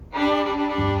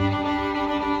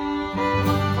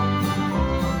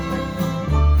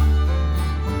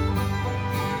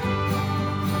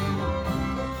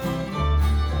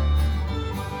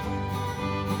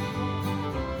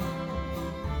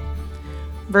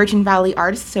Virgin Valley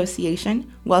Artists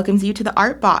Association welcomes you to the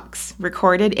Art Box,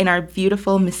 recorded in our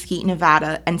beautiful Mesquite,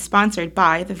 Nevada, and sponsored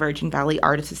by the Virgin Valley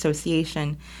Artists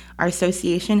Association. Our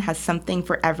association has something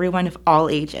for everyone of all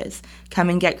ages.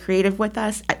 Come and get creative with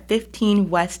us at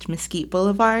 15 West Mesquite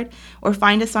Boulevard, or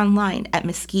find us online at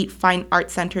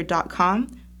mesquitefineartcenter.com,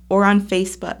 or on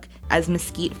Facebook as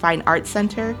Mesquite Fine Arts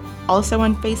Center, also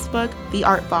on Facebook, The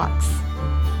Art Box.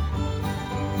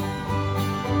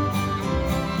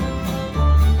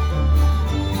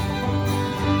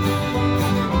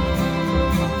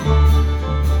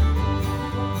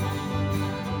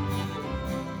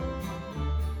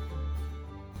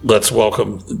 Let's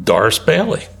welcome Doris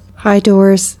Bailey. Hi,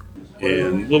 Doris.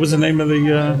 And what was the name of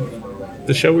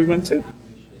the show we went to?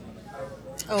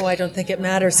 Oh, I don't think it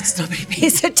matters because nobody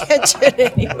pays attention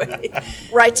anyway.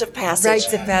 Rites of Passage.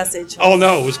 Rites of Passage. Oh,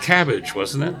 no, it was Cabbage,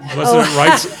 wasn't it? Wasn't it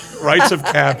Rites of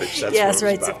Cabbage? That's yes, what it was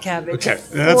Rites about. of Cabbage. Okay,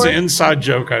 and that's an inside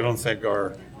joke. I don't think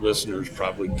our listeners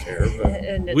probably care,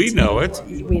 but we know it.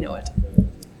 We know it.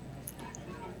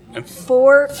 And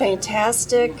 4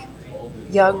 fantastic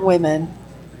young women,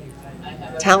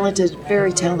 talented,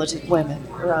 very talented women,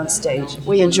 were on stage.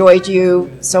 We enjoyed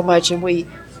you so much, and we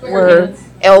were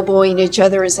elbowing each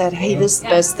other and said, hey, this is the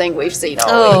best thing we've seen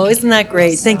all week. Isn't that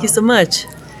great? Thank you so much.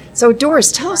 So,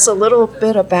 Doris, tell us a little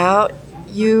bit about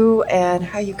you and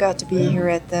how you got to be here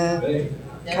at the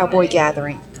Cowboy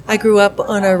Gathering. I grew up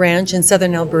on a ranch in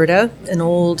southern Alberta, an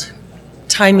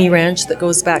old-timey ranch that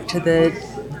goes back to the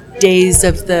days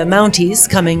of the Mounties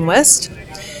coming west.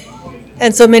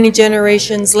 And so many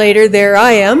generations later, there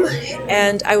I am,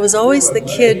 and I was always the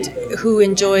kid who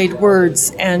enjoyed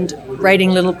words and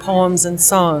writing little poems and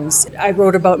songs. I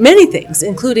wrote about many things,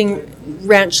 including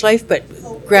ranch life, but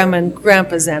Grandma and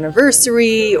Grandpa's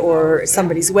anniversary or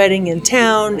somebody's wedding in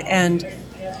town, and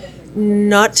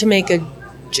not to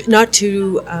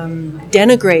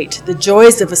denigrate the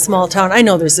joys of a small town. I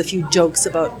know there's a few jokes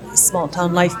about small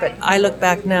town life, but I look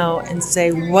back now and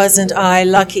say, wasn't I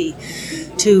lucky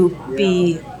to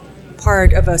be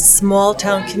part of a small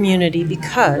town community?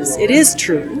 Because it is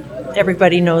true,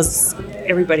 everybody knows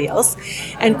everybody else,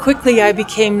 and quickly I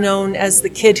became known as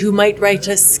the kid who might write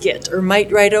a skit or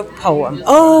might write a poem.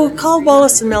 Oh, call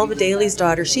Wallace and Melba Daley's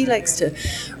daughter. She likes to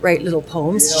write little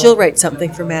poems. She'll write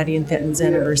something for Maddie and Fenton's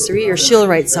anniversary, or she'll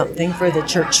write something for the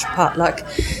church potluck.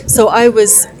 So I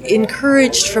was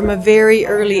encouraged from a very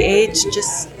early age,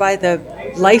 just by the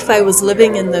life I was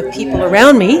living and the people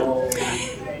around me.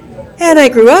 And I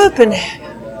grew up and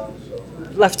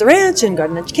left the ranch and got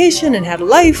an education and had a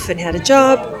life and had a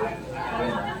job.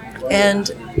 And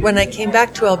when I came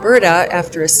back to Alberta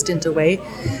after a stint away,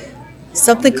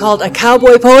 something called a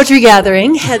Cowboy Poetry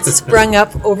Gathering had sprung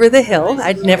up over the hill.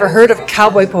 I'd never heard of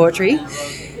cowboy poetry.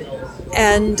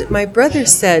 And my brother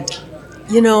said,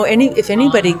 you know, if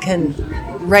anybody can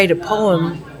write a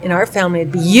poem in our family,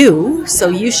 it'd be you. So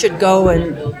you should go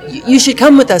and you should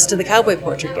come with us to the Cowboy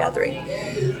Poetry Gathering.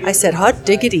 I said, hot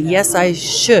diggity, yes, I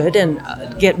should, and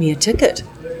get me a ticket.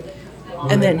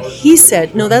 And then he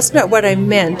said, no, that's not what I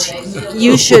meant.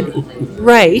 You should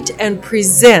write and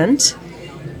present.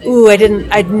 Ooh,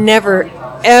 I'd never,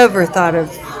 ever thought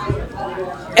of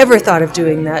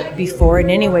doing that before in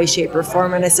any way, shape, or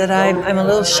form. And I said, I'm a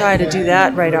little shy to do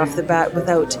that right off the bat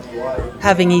without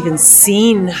having even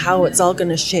seen how it's all going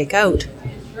to shake out.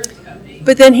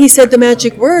 But then he said the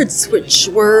magic words, which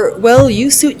were, well,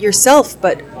 you suit yourself,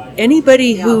 but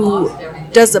anybody who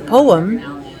does a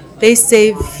poem, they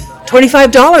save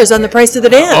 $25 on the price of the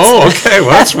dance. Oh, okay.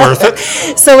 Well, that's worth it.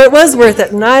 So it was worth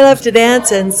it. And I love to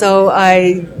dance, and so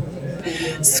I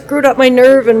screwed up my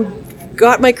nerve and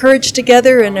got my courage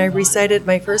together, and I recited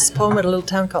my first poem at a little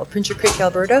town called Pincher Creek,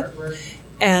 Alberta.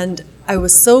 And I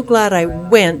was so glad I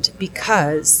went,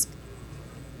 because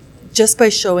just by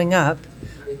showing up,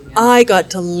 I got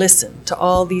to listen to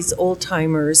all these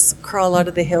old-timers crawl out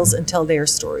of the hills and tell their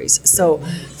stories. So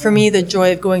for me, the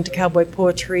joy of going to Cowboy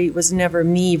Poetry was never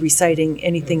me reciting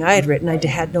anything I had written. I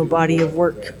had no body of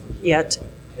work yet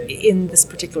in this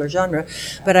particular genre.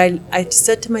 But I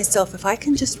said to myself, if I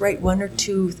can just write 1 or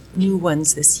 2 new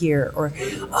ones this year, or,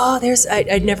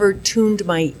 I'd never tuned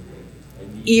my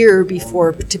ear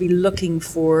before to be looking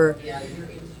for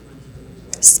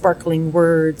sparkling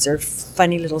words or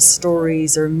funny little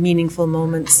stories or meaningful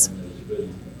moments.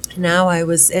 Now I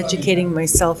was educating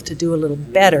myself to do a little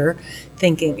better,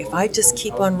 thinking if I just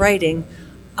keep on writing,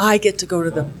 I get to go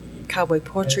to the Cowboy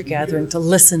Poetry Gathering to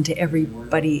listen to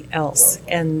everybody else.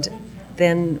 And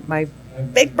then my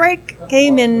big break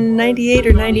came in 98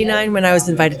 or 99 when I was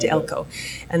invited to Elko.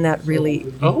 And that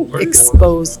really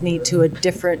exposed me to a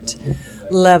different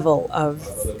level of.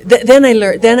 Then I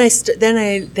learned. Then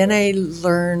I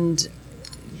learned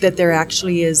that there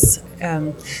actually is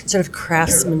sort of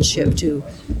craftsmanship to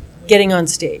getting on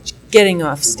stage, getting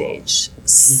off stage,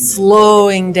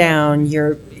 slowing down.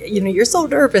 You're so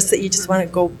nervous that you just want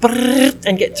to go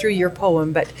and get through your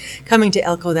poem. But coming to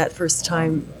Elko that first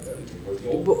time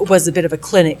was a bit of a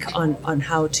clinic on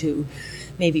how to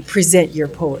maybe present your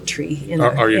poetry.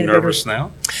 Are you nervous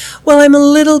now? Well, I'm a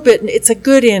little bit. It's a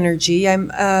good energy.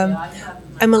 I'm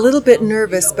a little bit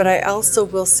nervous, but I also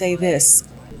will say this: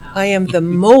 I am the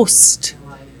most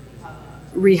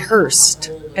rehearsed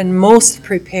and most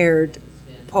prepared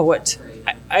poet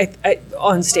I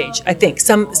on stage. I think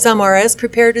some are as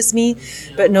prepared as me,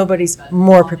 but nobody's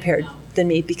more prepared than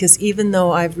me, because even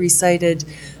though I've recited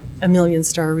A Million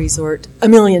Star Resort a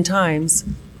million times,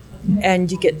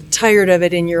 and you get tired of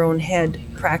it in your own head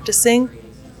practicing,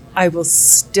 I will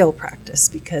still practice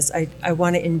because I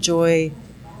want to enjoy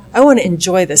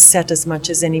the set as much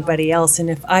as anybody else. And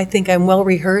if I think I'm well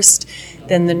rehearsed,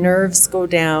 then the nerves go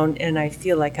down and I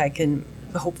feel like I can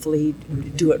hopefully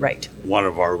do it right. One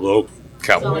of our local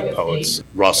cowboy poets,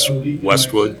 Russ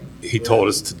Westwood, he told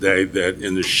us today that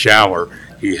in the shower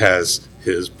he has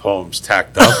his poems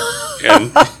tacked up,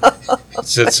 and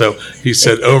he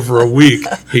said over a week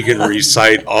he can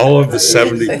recite all of the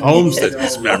 70 poems that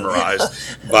he's memorized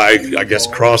by, I guess,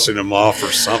 crossing them off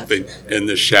or something in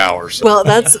the shower. So. Well,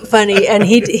 that's funny, and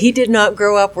he did not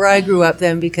grow up where I grew up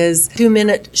then, because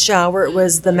 2-minute shower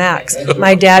was the max.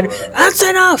 My dad, that's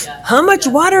enough. How much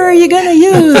water are you going to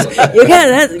use? You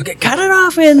cut it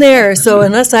off in there. So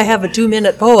unless I have a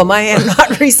 2-minute poem, I am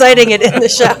not reciting it in the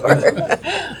shower.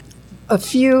 A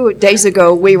few days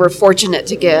ago, we were fortunate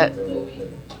to get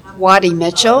Waddy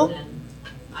Mitchell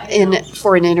in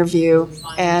for an interview,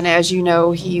 and as you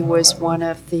know, he was one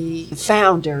of the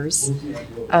founders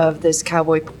of this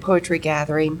Cowboy Poetry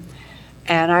Gathering,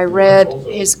 and I read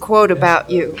his quote about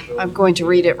you. I'm going to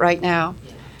read it right now.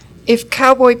 If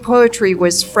cowboy poetry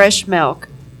was fresh milk,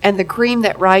 and the cream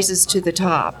that rises to the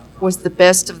top was the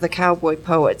best of the cowboy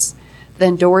poets,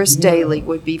 then Doris Daley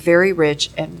would be very rich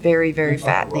and very, very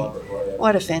fattening.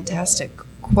 What a fantastic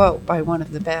quote by one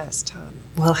of the best, huh?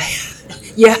 Well,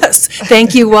 yes.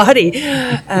 Thank you, Waddy.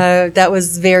 That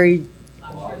was very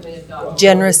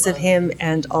generous of him,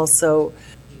 and also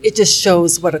it just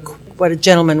shows what a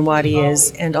gentleman Waddy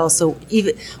is, and also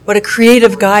even what a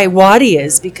creative guy Waddy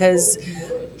is, because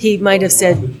he might have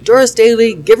said, Doris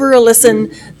Daley, give her a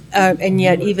listen, and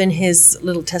yet even his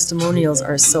little testimonials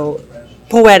are so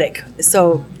poetic.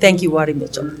 So thank you, Waddy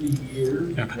Mitchell.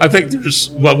 Yeah, I think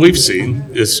what we've seen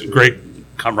is great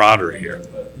camaraderie here.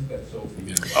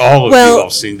 All of you all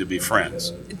seem to be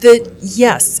friends.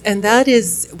 Yes, and that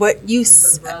is what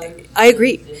I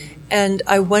agree. And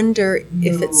I wonder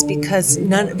if it's because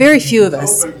very few of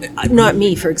us, not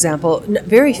me, for example,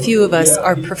 very few of us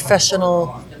are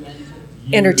professional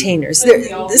entertainers.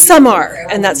 Some are,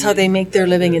 and that's how they make their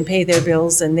living and pay their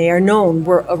bills, and they are known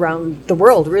around the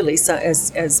world, really,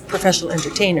 as professional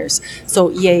entertainers. So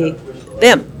yay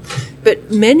them.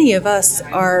 But many of us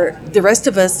the rest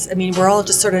of us, I mean, we're all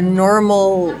just sort of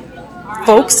normal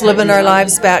folks living our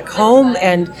lives back home,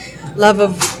 and love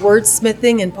of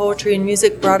wordsmithing and poetry and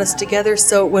music brought us together.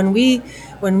 So when we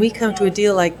come to a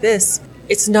deal like this,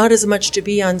 it's not as much to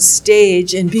be on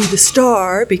stage and be the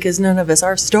star, because none of us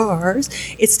are stars.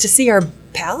 It's to see our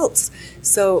pals.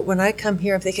 So when I come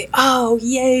here, I'm thinking, oh,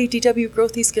 yay, D.W.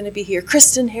 Grothy's going to be here.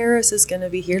 Kristen Harris is going to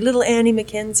be here. Little Annie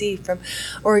McKenzie from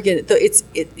Oregon.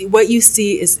 What you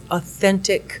see is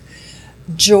authentic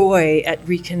joy at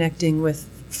reconnecting with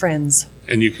friends.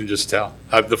 And you can just tell.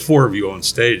 The four of you on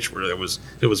stage, where it was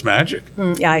magic.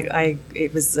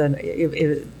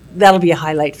 That'll be a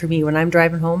highlight for me when I'm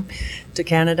driving home to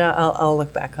Canada. I'll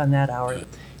look back on that hour.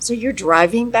 So you're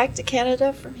driving back to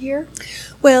Canada from here?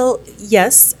 Well,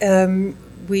 yes.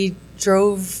 We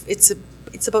drove. It's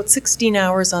about 16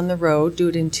 hours on the road. Do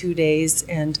it in 2 days,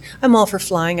 and I'm all for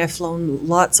flying. I've flown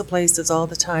lots of places all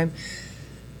the time.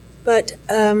 But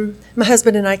my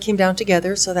husband and I came down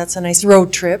together, so that's a nice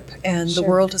road trip, and Sure. The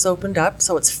world has opened up,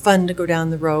 so it's fun to go down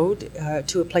the road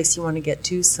to a place you want to get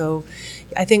to. So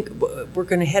I think we're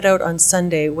going to head out on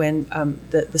Sunday when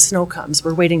the snow comes.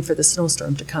 We're waiting for the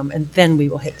snowstorm to come, and then we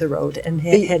will hit the road and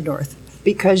head north.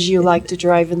 Because you like to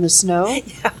drive in the snow?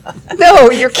 Yeah.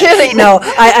 No, you're kidding. No,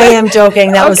 I am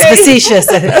joking. That was facetious.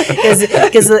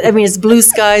 Because, I mean, it's blue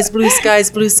skies, blue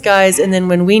skies, blue skies. And then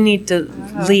when we need to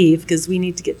leave, because we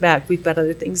need to get back, we've got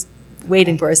other things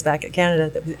waiting for us back at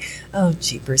Canada. Oh,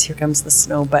 jeepers, here comes the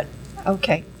snow. But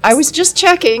Okay. I was just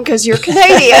checking because you're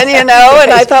Canadian, and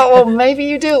I thought, well, maybe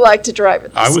you do like to drive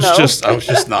in the snow. I was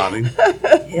just nodding.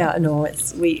 Yeah, no,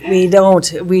 we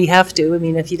don't. We have to. I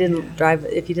mean, if you didn't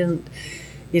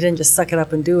just suck it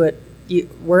up and do it,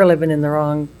 we're living in the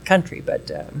wrong country. But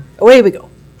away we go.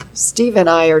 Steve and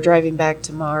I are driving back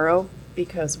tomorrow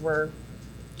because we're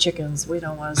chickens. We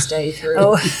don't want to stay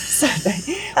through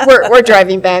Sunday. We're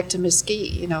driving back to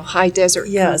Mesquite, high desert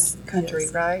country,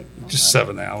 right? Just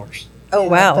 7 hours. Oh,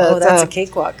 wow. But, That's a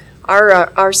cakewalk.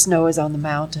 Our snow is on the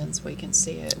mountains. We can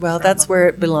see it. Well, that's where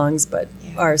it belongs, but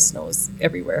our snow is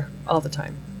everywhere, all the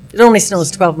time. It only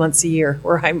snows 12 months a year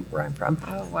where I'm from.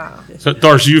 Oh, wow. So,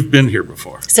 Doris, you've been here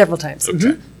before. Several times. Okay.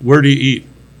 Mhm. Where do you eat?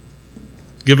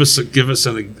 Give us a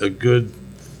good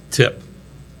tip.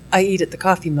 I eat at the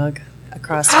coffee mug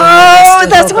across from Oh, the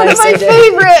that's one of my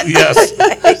favorites.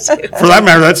 Yes. For that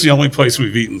matter, that's the only place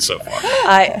we've eaten so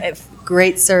far.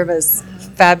 Great service,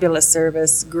 fabulous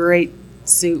service, great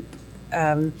soup.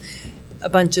 A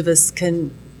bunch of us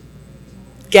can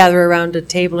gather around a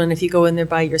table, and if you go in there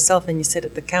by yourself and you sit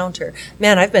at the counter,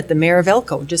 man, I've met the mayor of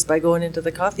Elko just by going into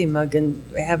the coffee mug and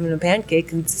having a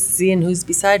pancake and seeing who's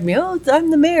beside me. Oh, I'm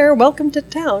the mayor. Welcome to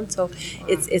town. So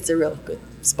it's a real good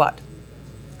spot.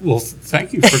 Well,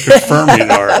 thank you for confirming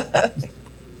our.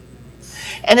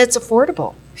 And it's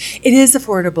affordable. It is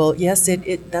affordable. Yes, and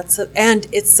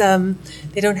it's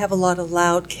they don't have a lot of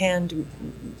loud canned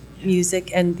music.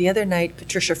 And the other night,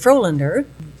 Patricia Frolander,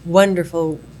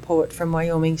 wonderful poet from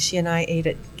Wyoming, she and I ate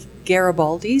at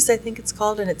Garibaldi's, I think it's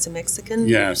called, and it's a Mexican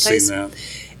Yeah, I've place. seen that.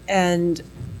 And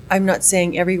I'm not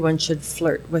saying everyone should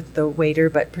flirt with the waiter,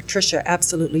 but Patricia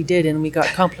absolutely did, and we got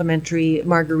complimentary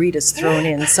margaritas thrown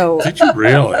in. So, Did you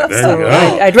really? There so you go.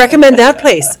 I'd recommend that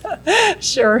place.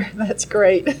 Sure, that's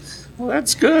great. Well,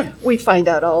 that's good. We find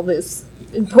out all this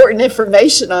important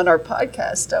information on our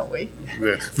podcast, don't we?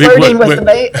 Yeah. Flirting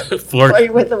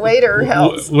with the waiter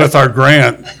helps. With our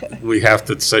grant, we have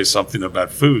to say something about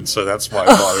food, so that's why I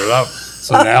brought it up.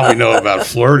 So now we know about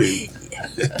flirting,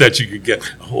 that you could get,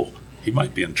 he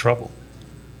might be in trouble.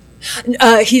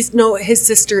 His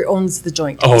sister owns the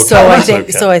joint. Oh, okay. So I think.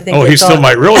 Okay. So I think. Oh, he it's still all-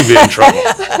 might really be in trouble.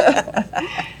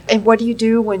 And what do you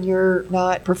do when you're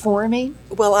not performing?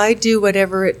 Well, I do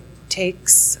whatever it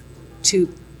takes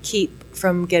to keep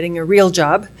from getting a real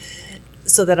job,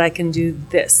 so that I can do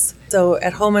this. So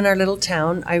at home in our little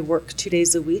town, I work 2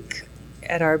 days a week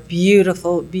at our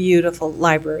beautiful, beautiful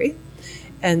library.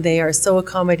 And they are so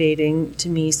accommodating to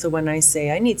me. So when I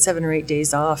say I need 7 or 8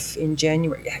 days off in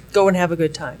January, go and have a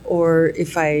good time. Or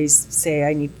if I say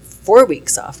I need 4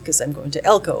 weeks off because I'm going to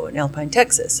Elko in Alpine,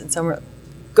 Texas, and somewhere,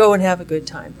 go and have a good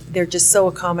time. They're just so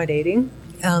accommodating.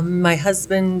 My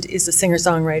husband is a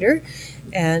singer-songwriter,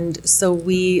 and so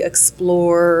we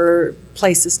explore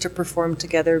places to perform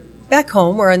together back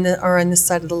home or on this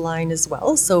side of the line as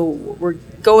well. So we're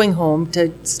going home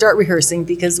to start rehearsing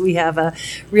because we have a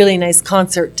really nice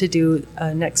concert to do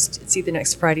it's either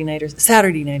next Friday night or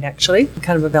Saturday night, actually,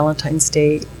 kind of a Valentine's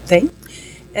Day thing.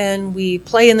 And we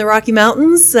play in the Rocky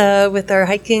Mountains with our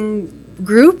hiking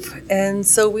group, and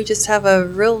so we just have a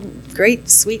real great,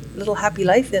 sweet little happy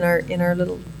life in our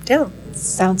little town.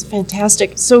 Sounds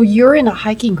fantastic. So you're in a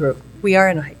hiking group. We are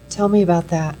in a hike. Tell me about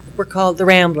that. We're called the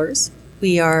Ramblers.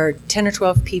 We are 10 or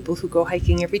 12 people who go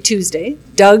hiking every Tuesday.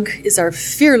 Doug is our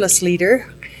fearless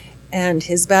leader, and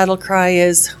his battle cry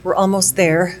is, "We're almost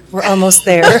there, we're almost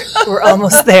there, we're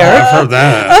almost there." I've heard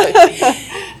that.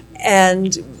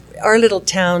 And our little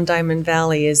town, Diamond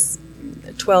Valley, is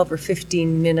 12 or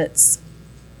 15 minutes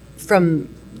from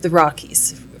the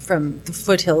Rockies, from the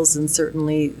foothills, and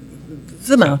certainly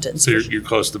the mountains. So you're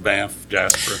close to Banff,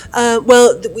 Jasper.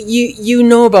 Well, you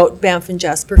know about Banff and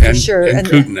Jasper for sure. And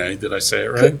Kootenay, did I say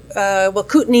it right? Well,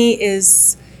 Kootenay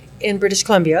is in British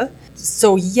Columbia,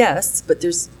 so yes, but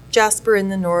there's Jasper in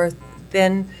the north,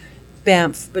 then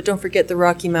Banff, but don't forget the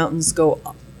Rocky Mountains go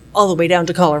all the way down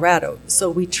to Colorado. So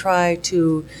we try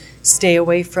to stay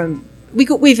away from.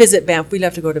 We visit Banff. We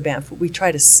love to go to Banff, but we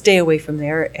try to stay away from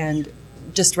there. And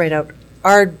just right out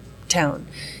our town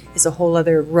is a whole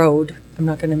other road. I'm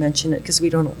not going to mention it because we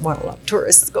don't want a lot of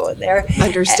tourists going there.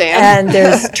 Understand. And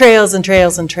there's trails and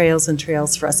trails and trails and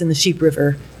trails for us in the Sheep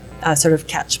River sort of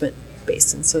catchment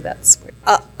basin. So that's where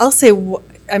I'll say.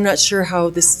 I'm not sure how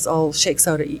this all shakes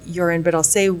out at your end, but I'll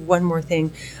say one more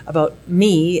thing about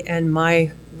me and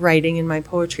my writing and my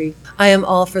poetry. I am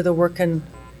all for the working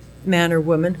man or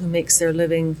woman who makes their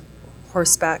living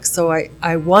horseback. So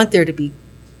I want there to be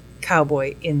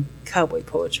cowboy in cowboy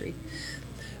poetry.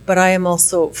 But I am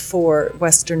also for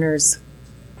Westerners,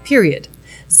 period.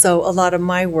 So a lot of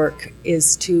my work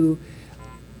is to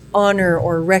honor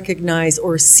or recognize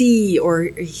or see or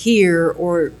hear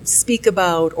or speak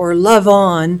about or love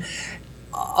on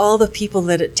all the people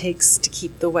that it takes to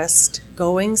keep the West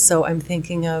going. So I'm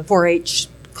thinking of 4-H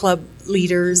club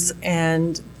leaders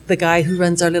and the guy who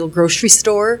runs our little grocery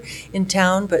store in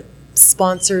town but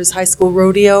sponsors high school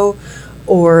rodeo,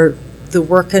 or the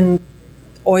working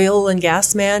oil and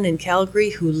gas man in Calgary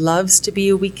who loves to be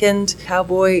a weekend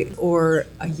cowboy, or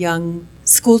a young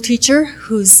school teacher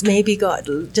who's maybe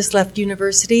just left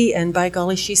university and by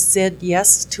golly she said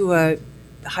yes to a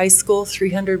high school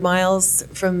 300 miles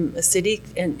from a city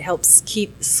and helps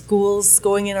keep schools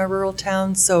going in our rural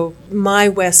towns. So my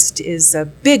West is a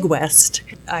big West.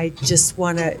 I just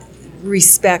want to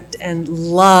respect and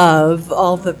love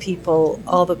all the people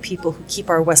who keep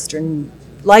our Western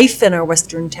life and our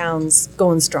Western towns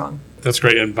going strong. That's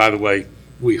great. And by the way,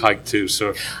 we hike too.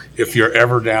 So if you're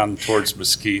ever down towards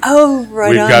Mesquite,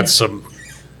 we've got some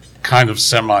kind of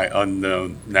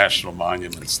semi-unknown national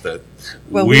monuments that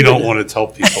we don't want to tell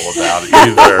people about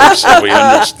either, so we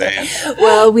understand.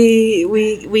 Well,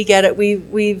 we get it.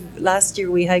 We've last year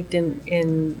we hiked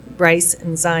in Bryce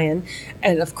and Zion,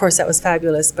 and of course that was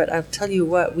fabulous. But I'll tell you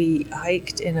what, we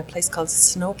hiked in a place called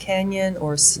Snow Canyon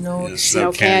or Snow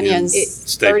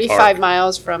Canyon's 35 Park.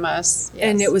 miles from us. Yes.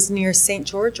 And it was near St.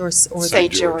 George or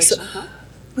St. George. So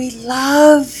we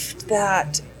loved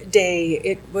that day.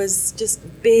 It was just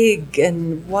big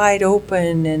and wide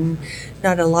open and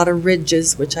not a lot of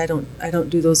ridges, which I don't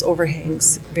do those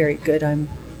overhangs very good. I'm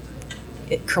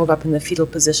curled up in the fetal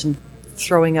position,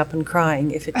 throwing up and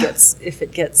crying if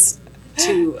it gets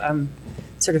too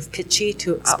sort of pitchy,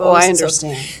 too exposed. Oh, I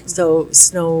understand. So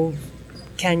Snow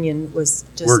Canyon was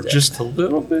just We're just a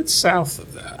little bit south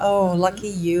of that. Oh, lucky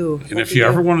you. And if you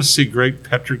ever want to see great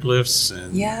petroglyphs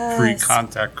and Yes.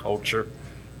 pre-contact culture,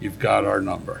 you've got our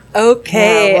number.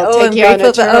 Okay. Yeah, we'll take I'm you on a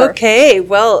grateful tour. Okay.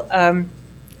 Well,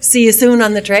 see you soon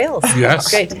on the trails.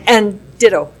 Yes. Great. And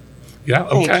ditto. Yeah,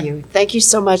 okay. Thank you. Thank you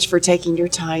so much for taking your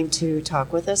time to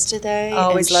talk with us today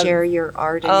Always and love- share your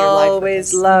art and your life with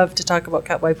Always us. love to talk about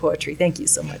cowboy poetry. Thank you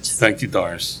so much. Thank you,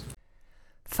 Doris.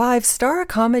 5-star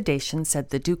accommodation,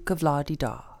 said the Duke of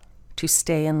La-di-da. To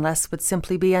stay in less would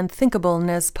simply be unthinkable,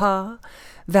 n'est-ce pas?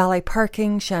 Valet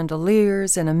parking,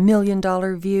 chandeliers, and $1 million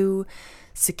view.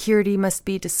 Security must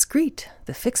be discreet,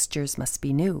 the fixtures must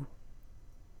be new.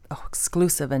 Oh,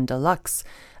 exclusive and deluxe,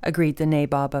 agreed the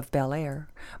nabob of Bel Air.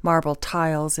 Marble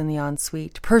tiles in the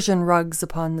ensuite, Persian rugs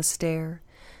upon the stair.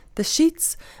 The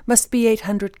sheets must be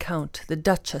 800 count, the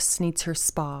Duchess needs her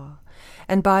spa.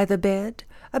 And by the bed,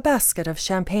 a basket of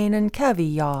champagne and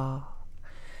caviar.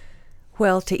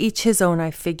 Well, to each his own,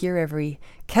 I figure. Every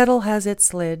kettle has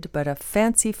its lid, but a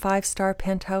fancy 5-star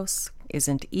penthouse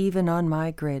isn't even on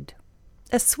my grid.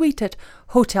 A suite at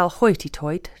Hotel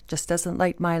Hoity-Toit just doesn't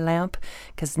light my lamp,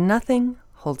 'cause nothing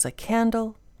holds a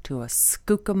candle to a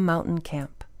Skookum Mountain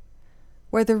camp,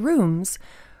 where the rooms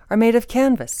are made of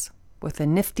canvas with a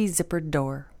nifty zippered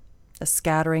door. A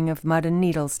scattering of mud and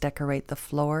needles decorate the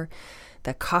floor.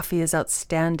 The coffee is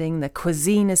outstanding, the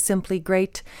cuisine is simply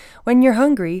great. When you're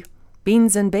hungry,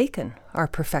 beans and bacon are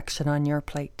perfection on your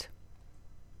plate.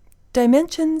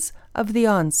 Dimensions of the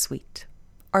ensuite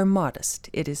are modest,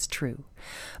 it is true,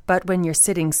 but when you're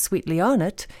sitting sweetly on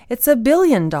it, it's $1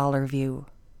 billion view.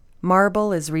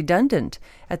 Marble is redundant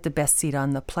at the best seat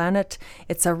on the planet.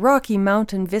 It's a Rocky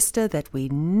Mountain vista that we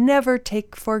never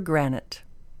take for granted.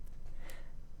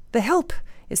 The help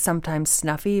is sometimes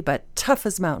snuffy, but tough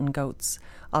as mountain goats.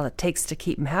 All it takes to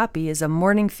keep 'em happy is a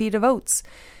morning feed of oats.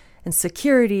 And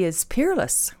security is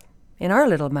peerless. In our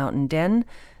little mountain den,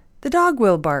 the dog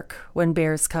will bark when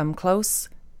bears come close,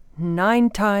 9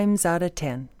 times out of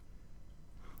 10.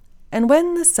 And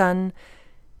when the sun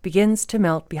begins to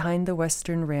melt behind the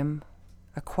western rim,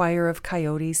 a choir of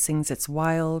coyotes sings its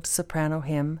wild soprano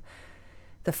hymn.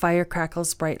 The fire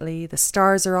crackles brightly, the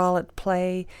stars are all at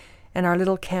play, and our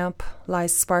little camp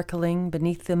lies sparkling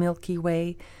beneath the Milky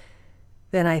Way.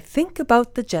 Then I think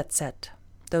about the jet set,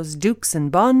 those dukes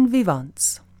and bon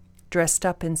vivants, dressed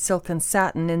up in silk and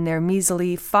satin in their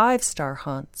measly 5-star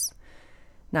haunts.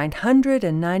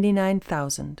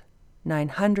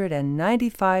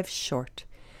 999,995 short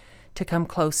to come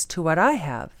close to what I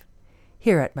have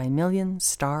here at my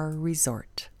 1,000,000-star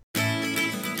resort.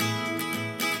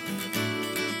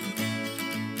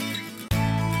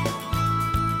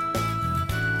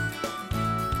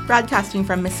 Broadcasting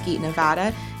from Mesquite,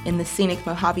 Nevada, in the scenic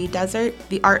Mojave Desert,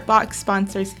 the Art Box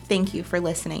sponsors thank you for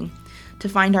listening. To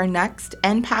find our next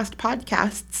and past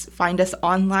podcasts, find us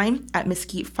online at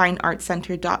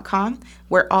mesquitefineartcenter.com,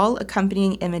 where all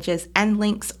accompanying images and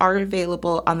links are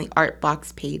available on the Art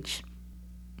Box page.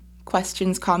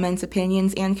 Questions, comments,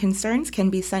 opinions, and concerns can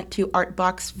be sent to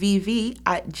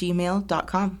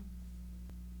artboxvv@gmail.com.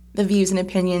 The views and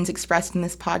opinions expressed in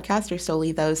this podcast are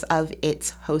solely those of its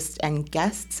hosts and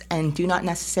guests and do not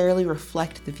necessarily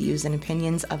reflect the views and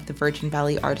opinions of the Virgin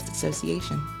Valley Artists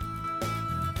Association.